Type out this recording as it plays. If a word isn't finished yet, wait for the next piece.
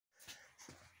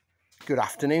Good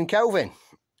afternoon, Kelvin.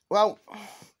 Well,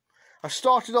 I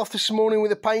started off this morning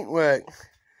with the paintwork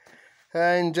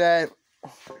and I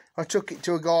took it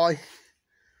to a guy.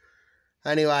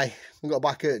 Anyway, we got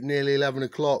back at nearly 11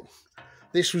 o'clock.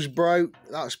 This was broke,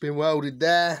 that's been welded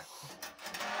there.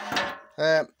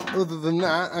 Other than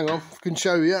that, hang on, I can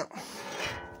show you.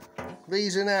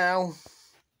 These are now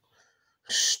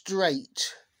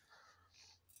straight.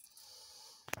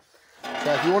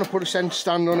 So if you want to put a centre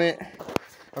stand on it,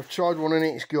 I've tried one and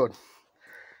it's good.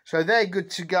 So they're good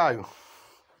to go.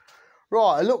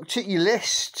 Right, I looked at your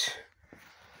list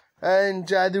and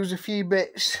there was a few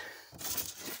bits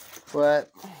where,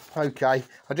 okay,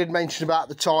 I did mention about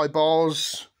the tie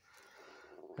bars.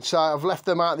 So I've left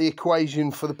them out of the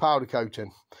equation for the powder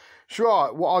coating. So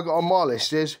right, what I got on my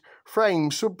list is frame,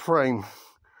 subframe,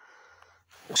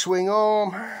 swing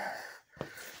arm.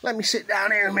 Let me sit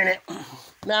down here a minute.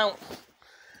 Now,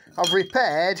 I've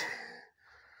repaired,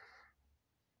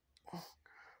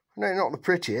 no, not the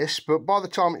prettiest, but by the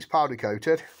time it's powder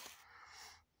coated,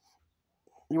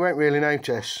 you won't really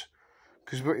notice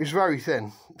because it's very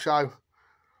thin. So,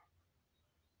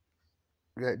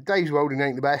 yeah, Dave's welding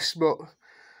ain't the best, but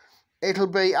it'll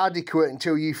be adequate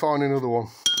until you find another one.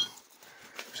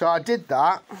 So I did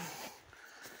that.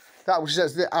 That was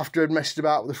after I'd messed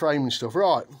about with the frame and stuff.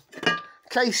 Right,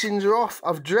 casings are off.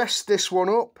 I've dressed this one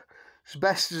up as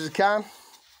best as I can.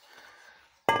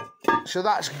 So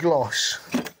that's gloss.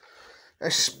 A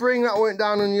spring that went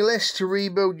down on your list to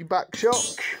rebuild your back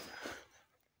shock.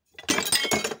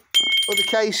 Other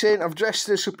casing, I've dressed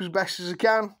this up as best as I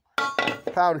can.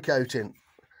 Powder coating.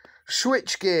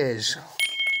 Switch gears.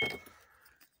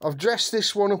 I've dressed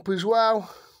this one up as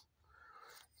well.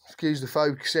 Excuse the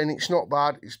focusing, it's not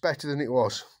bad, it's better than it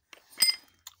was.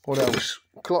 What else?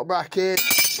 Clock bracket,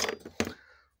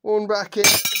 one bracket,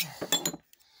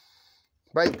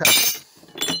 brake pad,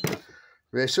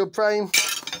 rear subframe.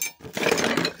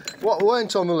 What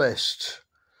weren't on the list?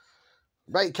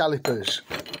 Brake calipers.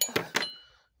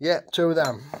 Yep, two of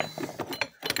them.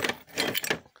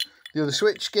 The other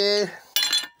switch gear.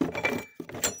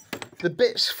 The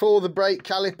bits for the brake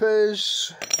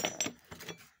calipers.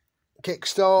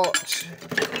 Kickstart.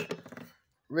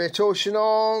 Rear torsion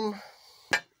arm.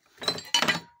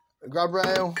 Grab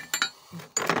rail.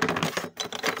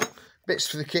 Bits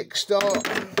for the kickstart.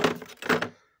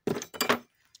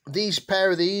 These pair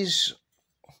of these,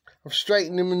 I've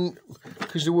straightened them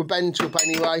because they were bent up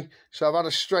anyway, so I've had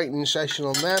a straightening session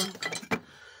on them.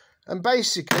 And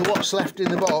basically what's left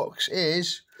in the box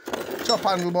is top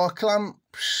handlebar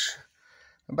clamps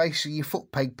and basically your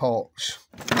foot peg parts.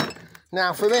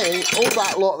 Now for me, all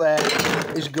that lot there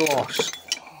is gloss.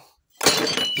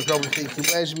 You're probably thinking,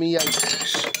 where's my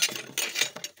yokes?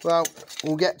 Well,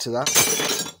 we'll get to that.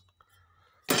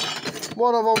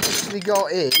 What I've obviously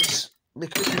got is,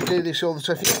 because you do this all the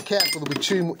time, if you're not careful, there'll be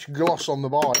too much gloss on the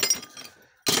bike.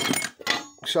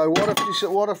 So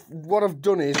what I've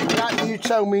done is, without you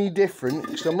tell me different,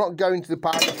 because I'm not going to the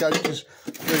powder coaters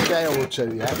for a day or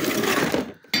two yet.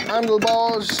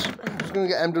 Handlebars, I'm just going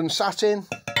to get them done satin.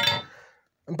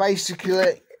 And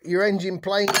basically, your engine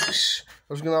plates,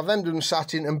 I was going to have them done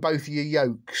satin, and both of your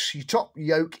yokes. Your top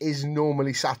yoke is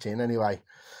normally satin anyway.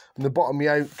 And the bottom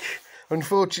yoke,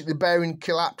 unfortunately, the bearing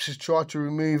collapse has tried to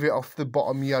remove it off the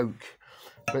bottom yoke.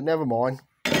 But never mind.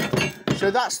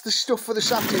 So that's the stuff for the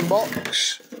satin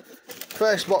box.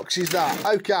 First box is that.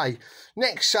 Okay,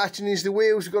 next satin is the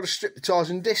wheels. We've got to strip the tyres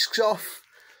and discs off.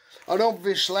 And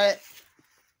obviously,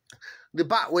 the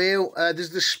back wheel, there's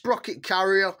the sprocket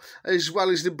carrier as well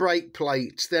as the brake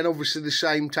plates. Then obviously the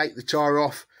same, take the tyre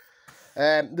off.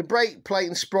 The brake plate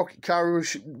and sprocket carrier,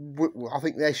 I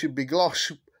think they should be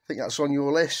gloss. I think that's on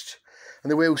your list.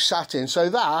 And the wheel's satin. So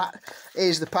that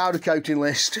is the powder coating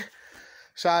list.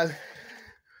 So,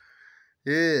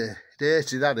 yeah,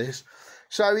 dirty that is.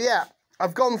 So yeah,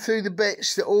 I've gone through the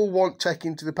bits that all want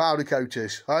taking to the powder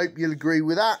coaters. I hope you'll agree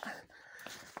with that.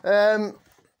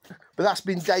 But that's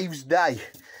been Dave's day.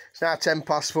 It's now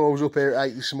 4:10. I was up here at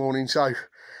 8 this morning, so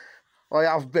I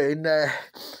have been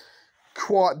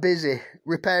quite busy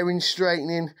repairing,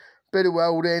 straightening, bit of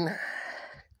welding,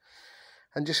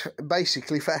 and just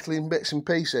basically fettling bits and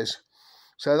pieces.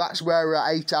 So that's where we're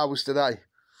at 8 hours today.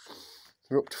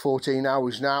 We're up to 14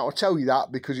 hours now. I'll tell you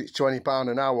that because it's £20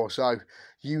 an hour, so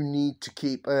you need to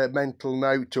keep a mental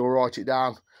note or write it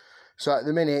down. So at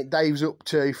the minute, Dave's up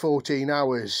to 14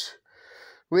 hours.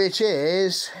 Which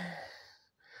is,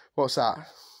 what's that?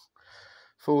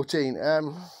 14,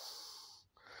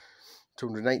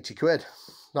 280 quid.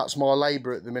 That's my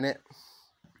labour at the minute.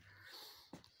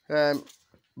 But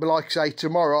like I say,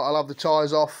 tomorrow I'll have the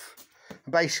tyres off.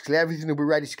 And basically everything will be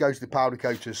ready to go to the powder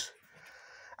coaters.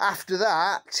 After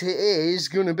that, it is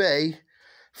going to be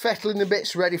fettling the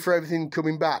bits ready for everything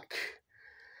coming back.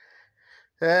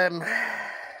 I'll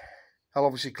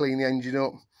obviously clean the engine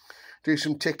up, do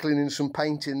some tickling and some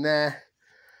painting there,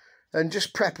 and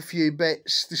just prep a few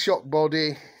bits, the shock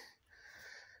body,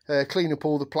 clean up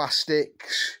all the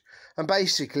plastics, and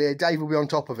basically Dave will be on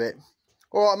top of it.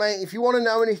 Alright mate, if you want to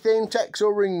know anything, text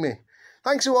or ring me.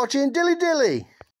 Thanks for watching, dilly dilly!